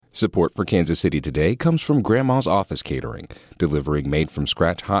Support for Kansas City Today comes from Grandma's Office Catering, delivering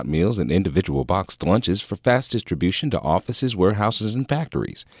made-from-scratch hot meals and individual boxed lunches for fast distribution to offices, warehouses, and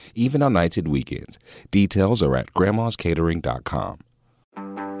factories, even on nights and weekends. Details are at grandmascatering.com.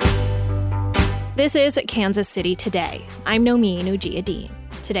 This is Kansas City Today. I'm Nomin Ujiyediin.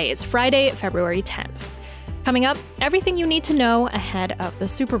 Today is Friday, February 10th. Coming up, everything you need to know ahead of the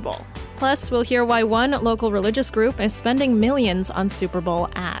Super Bowl. Plus, we'll hear why one local religious group is spending millions on Super Bowl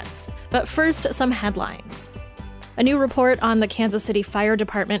ads. But first, some headlines. A new report on the Kansas City Fire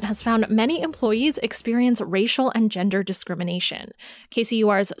Department has found many employees experience racial and gender discrimination.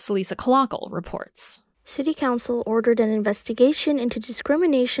 KCUR's Celisa Kalakal reports. City Council ordered an investigation into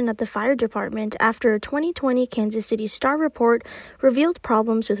discrimination at the fire department after a 2020 Kansas City Star report revealed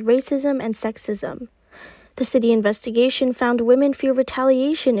problems with racism and sexism. The city investigation found women fear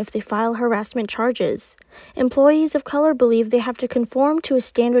retaliation if they file harassment charges. Employees of color believe they have to conform to a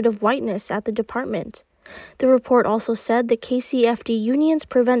standard of whiteness at the department. The report also said the KCFD unions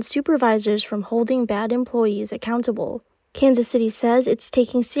prevent supervisors from holding bad employees accountable. Kansas City says it's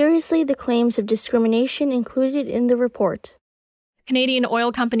taking seriously the claims of discrimination included in the report. Canadian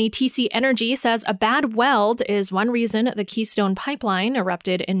oil company TC Energy says a bad weld is one reason the Keystone Pipeline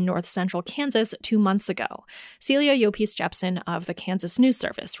erupted in north-central Kansas 2 months ago. Celia Yopis-Jepson of the Kansas News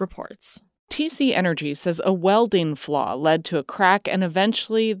Service reports. TC Energy says a welding flaw led to a crack and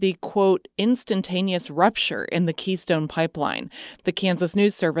eventually the, quote, instantaneous rupture in the Keystone Pipeline. The Kansas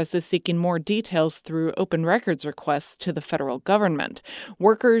News Service is seeking more details through open records requests to the federal government.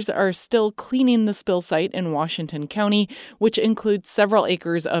 Workers are still cleaning the spill site in Washington County, which includes several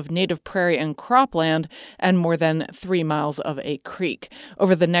acres of native prairie and cropland and more than 3 miles of a creek.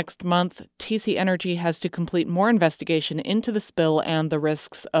 Over the next month, TC Energy has to complete more investigation into the spill and the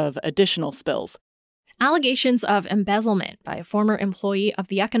risks of additional spills. Allegations of embezzlement by a former employee of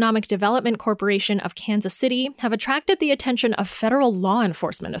the Economic Development Corporation of Kansas City have attracted the attention of federal law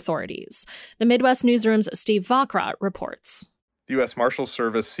enforcement authorities. The Midwest Newsroom's Steve Vokrat reports. The U.S. Marshals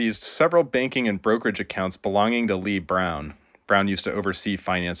Service seized several banking and brokerage accounts belonging to Lee Brown. Brown used to oversee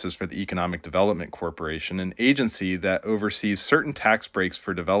finances for the Economic Development Corporation, an agency that oversees certain tax breaks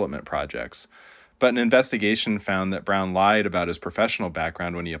for development projects. But an investigation found that Brown lied about his professional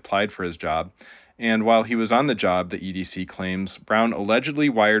background when he applied for his job. And while he was on the job, the EDC claims Brown allegedly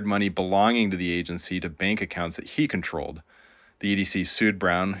wired money belonging to the agency to bank accounts that he controlled. The EDC sued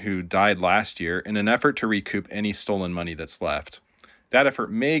Brown, who died last year, in an effort to recoup any stolen money that's left. That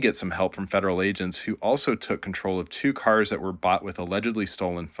effort may get some help from federal agents who also took control of 2 cars that were bought with allegedly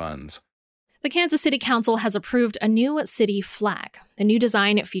stolen funds. The Kansas City Council has approved a new city flag. The new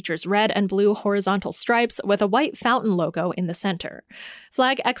design features red and blue horizontal stripes with a white fountain logo in the center.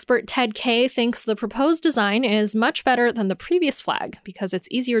 Flag expert Ted Kay thinks the proposed design is much better than the previous flag because it's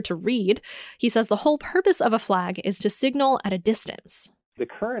easier to read. He says the whole purpose of a flag is to signal at a distance. The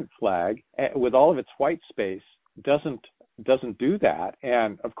current flag, with all of its white space, doesn't do that.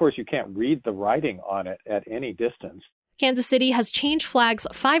 And of course, you can't read the writing on it at any distance. Kansas City has changed flags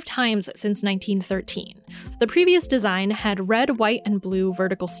 5 times since 1913. The previous design had red, white, and blue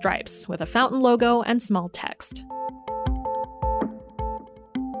vertical stripes with a fountain logo and small text.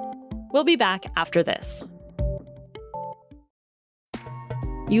 We'll be back after this.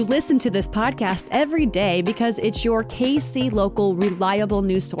 You listen to this podcast every day because it's your KC local reliable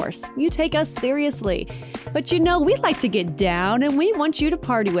news source. You take us seriously. But you know, we like to get down and we want you to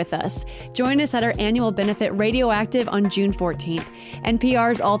party with us. Join us at our annual benefit Radioactive on June 14th.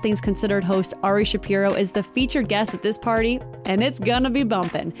 NPR's All Things Considered host Ari Shapiro is the featured guest at this party, and it's gonna be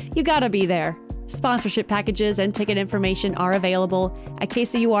bumpin'. You gotta be there. Sponsorship packages and ticket information are available at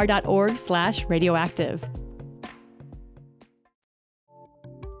kcur.org/radioactive.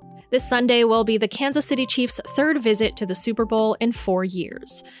 This Sunday will be the Kansas City Chiefs' 3rd visit to the Super Bowl in 4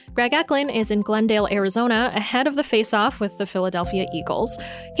 years. Greg Ecklin is in Glendale, Arizona, ahead of the face-off with the Philadelphia Eagles.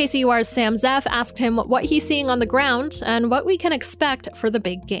 KCUR's Sam Zeff asked him what he's seeing on the ground and what we can expect for the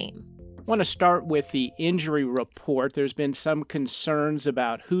big game. I want to start with the injury report. There's been some concerns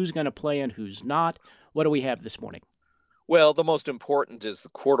about who's going to play and who's not. What do we have this morning? Well, the most important is the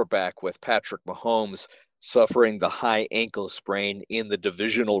quarterback with Patrick Mahomes suffering the high ankle sprain in the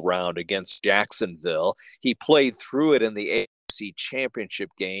divisional round against Jacksonville. He played through it in the AFC Championship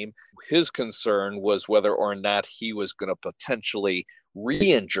game. His concern was whether or not he was going to potentially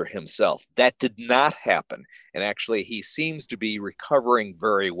re-injure himself. That did not happen. And actually, he seems to be recovering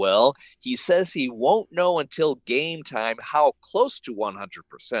very well. He says he won't know until game time how close to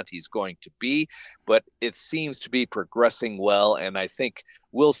 100% he's going to be, but it seems to be progressing well. And I think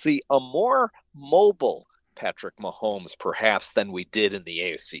we'll see a more mobile Patrick Mahomes, perhaps, than we did in the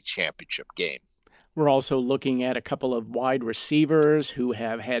AFC Championship game. We're also looking at a couple of wide receivers who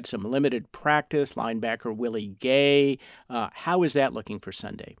have had some limited practice, linebacker Willie Gay. How is that looking for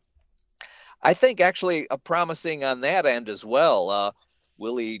Sunday? I think actually promising on that end as well.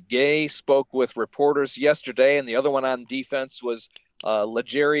 Willie Gay spoke with reporters yesterday, and the other one on defense was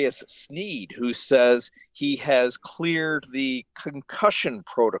L'Jarius Sneed, who says he has cleared the concussion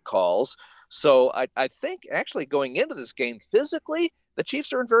protocols. So I think actually going into this game physically, the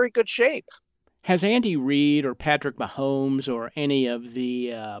Chiefs are in very good shape. Has Andy Reid or Patrick Mahomes or any of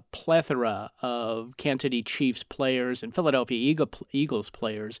the plethora of Kansas City Chiefs players and Philadelphia Eagles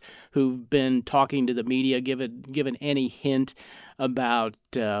players who've been talking to the media given any hint about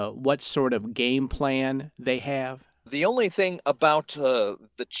what sort of game plan they have? The only thing about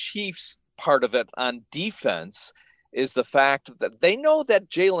the Chiefs part of it on defense is the fact that they know that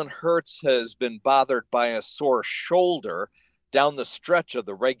Jalen Hurts has been bothered by a sore shoulder down the stretch of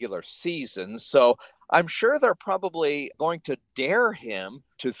the regular season. So I'm sure they're probably going to dare him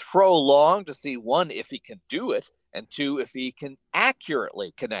to throw long to see, one, if he can do it, and two, if he can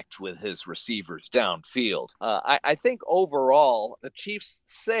accurately connect with his receivers downfield. I think overall, the Chiefs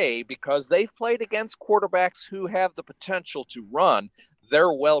say, because they've played against quarterbacks who have the potential to run,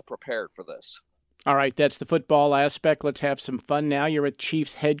 they're well prepared for this. All right, that's the football aspect. Let's have some fun now. You're at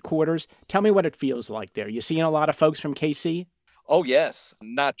Chiefs headquarters. Tell me what it feels like there. You seeing a lot of folks from KC? Oh, yes.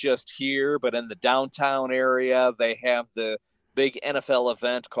 Not just here, but in the downtown area. They have the big NFL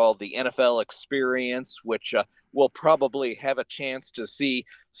event called the NFL Experience, which we'll probably have a chance to see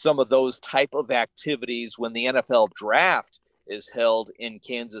some of those type of activities when the NFL draft is held in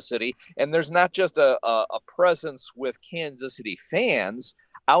Kansas City. And there's not just a presence with Kansas City fans.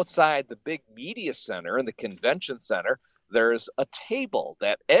 Outside the big media center and the convention center, there's a table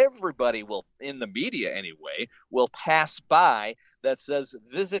that everybody will, in the media anyway, will pass by that says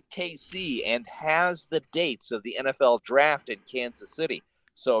Visit KC and has the dates of the NFL draft in Kansas City.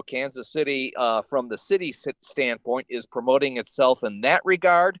 So Kansas City, from the city standpoint, is promoting itself in that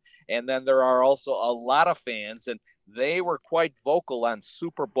regard. And then there are also a lot of fans, and they were quite vocal on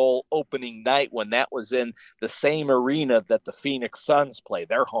Super Bowl opening night when that was in the same arena that the Phoenix Suns play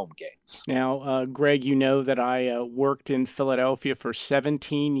their home games. Now, Greg, you know that I worked in Philadelphia for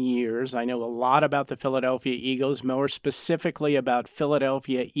 17 years. I know a lot about the Philadelphia Eagles, more specifically about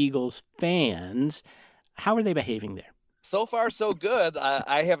Philadelphia Eagles fans. How are they behaving there? So far, so good.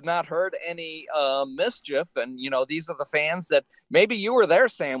 I have not heard any mischief. And, you know, these are the fans that maybe you were there,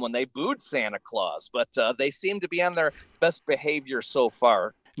 Sam, when they booed Santa Claus. But they seem to be on their best behavior so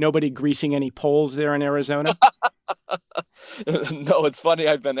far. Nobody greasing any poles there in Arizona? No, it's funny.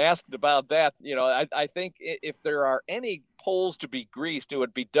 I've been asked about that. You know, I think if there are any poles to be greased, it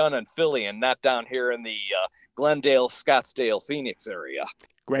would be done in Philly and not down here in the Glendale, Scottsdale, Phoenix area.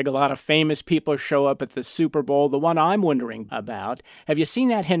 Greg, a lot of famous people show up at the Super Bowl. The one I'm wondering about, have you seen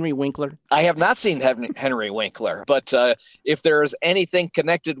that Henry Winkler? I have not seen Henry Winkler, but if there is anything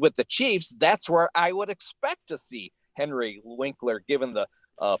connected with the Chiefs, that's where I would expect to see Henry Winkler, given the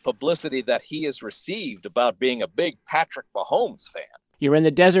publicity that he has received about being a big Patrick Mahomes fan. You're in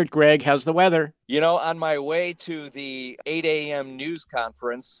the desert, Greg. How's the weather? You know, on my way to the 8 a.m. news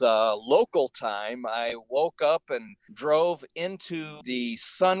conference, local time, I woke up and drove into the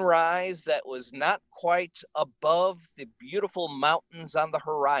sunrise that was not quite above the beautiful mountains on the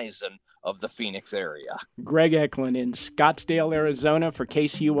horizon of the Phoenix area. Greg Eklund in Scottsdale, Arizona for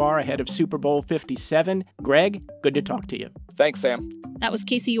KCUR ahead of Super Bowl 57. Greg, good to talk to you. Thanks, Sam. That was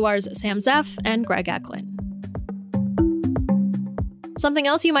KCUR's Sam Zeff and Greg Eklund. Something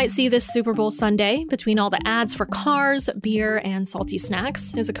else you might see this Super Bowl Sunday, between all the ads for cars, beer, and salty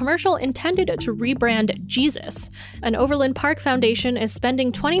snacks, is a commercial intended to rebrand Jesus. An Overland Park Foundation is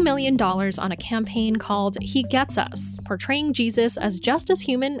spending $20 million on a campaign called He Gets Us, portraying Jesus as just as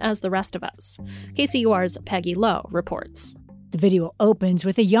human as the rest of us. KCUR's Peggy Lowe reports. The video opens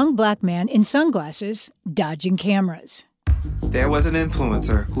with a young black man in sunglasses dodging cameras. There was an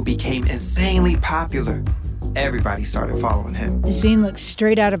influencer who became insanely popular. Everybody started following him. The scene looks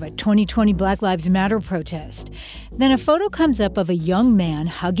straight out of a 2020 Black Lives Matter protest. Then a photo comes up of a young man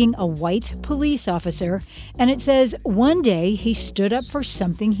hugging a white police officer, and it says one day he stood up for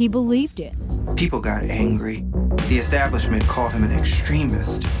something he believed in. People got angry. The establishment called him an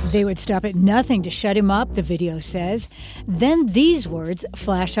extremist. They would stop at nothing to shut him up, the video says. Then these words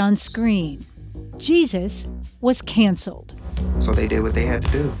flash on screen. Jesus was canceled. So they did what they had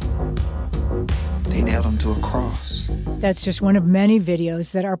to do. They nailed him to a cross. That's just one of many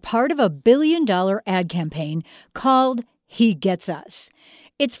videos that are part of a $1 billion ad campaign called He Gets Us.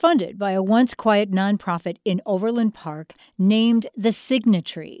 It's funded by a once quiet nonprofit in Overland Park named The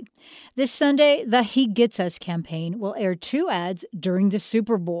Signatory. This Sunday, the He Gets Us campaign will air 2 ads during the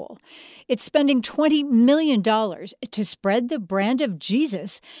Super Bowl. It's spending $20 million to spread the brand of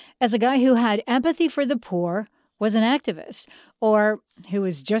Jesus as a guy who had empathy for the poor, was an activist, or who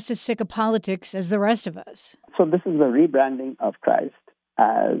was just as sick of politics as the rest of us. So this is the rebranding of Christ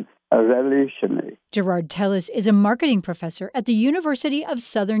as a revolutionary. Gerard Tellis is a marketing professor at the University of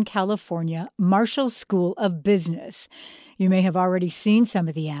Southern California Marshall School of Business. You may have already seen some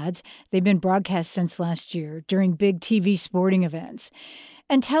of the ads. They've been broadcast since last year during big TV sporting events.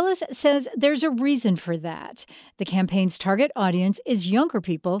 And Tellis says there's a reason for that. The campaign's target audience is younger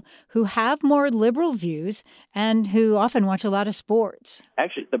people who have more liberal views and who often watch a lot of sports.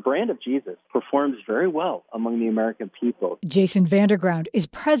 Actually, the brand of Jesus performs very well among the American people. Jason Vanderground is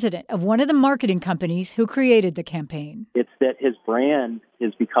president of one of the marketing companies who created the campaign. It's that his brand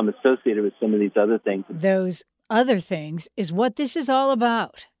has become associated with some of these other things. Those other things is what this is all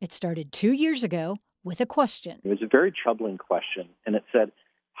about. It started 2 years ago with a question. It was a very troubling question, and it said,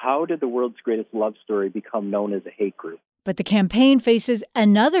 how did the world's greatest love story become known as a hate group? But the campaign faces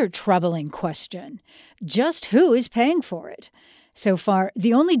another troubling question. Just who is paying for it? So far,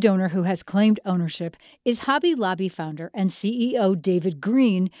 the only donor who has claimed ownership is Hobby Lobby founder and CEO David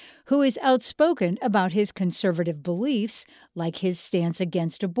Green, who is outspoken about his conservative beliefs, like his stance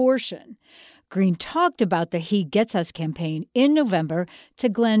against abortion. Green talked about the He Gets Us campaign in November to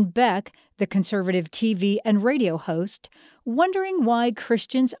Glenn Beck, the conservative TV and radio host, wondering why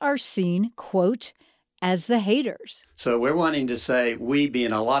Christians are seen, quote, as the haters. So we're wanting to say, we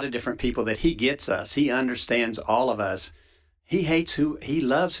being a lot of different people, that He gets us. He understands all of us. He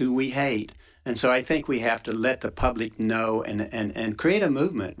loves who we hate. And so I think we have to let the public know and create a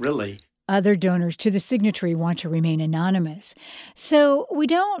movement, really. Other donors to the Signatory want to remain anonymous. So we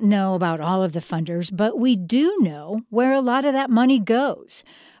don't know about all of the funders, but we do know where a lot of that money goes.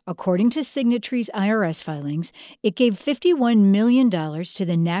 According to Signatory's IRS filings, it gave $51 million to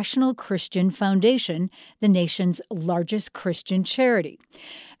the National Christian Foundation, the nation's largest Christian charity.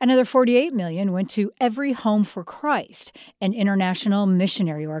 Another $48 million went to Every Home for Christ, an international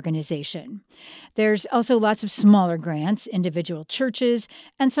missionary organization. There's also lots of smaller grants, individual churches,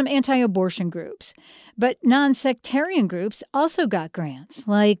 and some anti-abortion groups. But non-sectarian groups also got grants,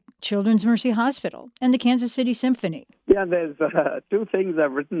 like Children's Mercy Hospital and the Kansas City Symphony. Yeah, there's 2 things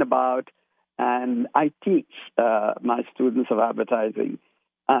I've written about, and I teach my students of advertising.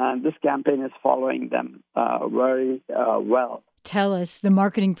 And this campaign is following them very well. Tellis, the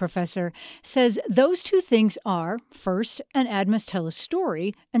marketing professor, says those 2 things are, first, an ad must tell a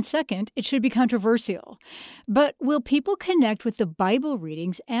story, and second, it should be controversial. But will people connect with the Bible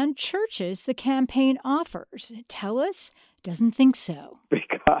readings and churches the campaign offers? Tellis doesn't think so.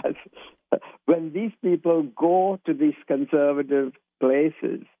 Because when these people go to these conservative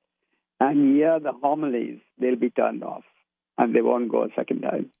places and hear the homilies, they'll be turned off. And they won't go a second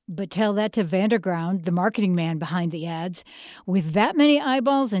time. But tell that to Vanderground, the marketing man behind the ads. With that many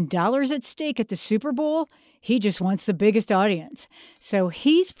eyeballs and dollars at stake at the Super Bowl, he just wants the biggest audience. So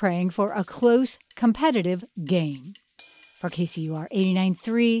he's praying for a close, competitive game. For KCUR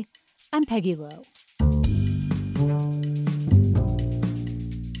 89.3, I'm Peggy Lowe.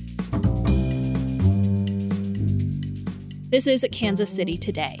 This is Kansas City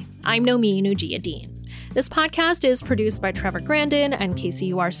Today. I'm Nomin Ujiyediin. This podcast is produced by Trevor Grandin and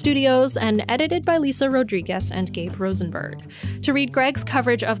KCUR Studios and edited by Lisa Rodriguez and Gabe Rosenberg. To read Greg's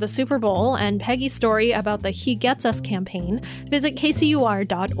coverage of the Super Bowl and Peggy's story about the He Gets Us campaign, visit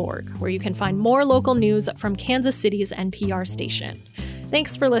kcur.org, where you can find more local news from Kansas City's NPR station.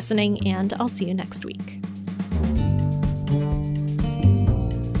 Thanks for listening, and I'll see you next week.